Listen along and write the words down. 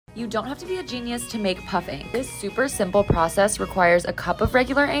You don't have to be a genius to make puff ink. This super simple process requires a cup of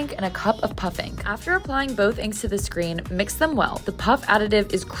regular ink and a cup of puff ink. After applying both inks to the screen, mix them well. The puff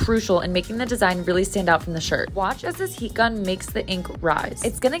additive is crucial in making the design really stand out from the shirt. Watch as this heat gun makes the ink rise.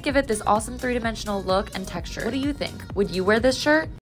 It's gonna give it this awesome three-dimensional look and texture. What do you think? Would you wear this shirt?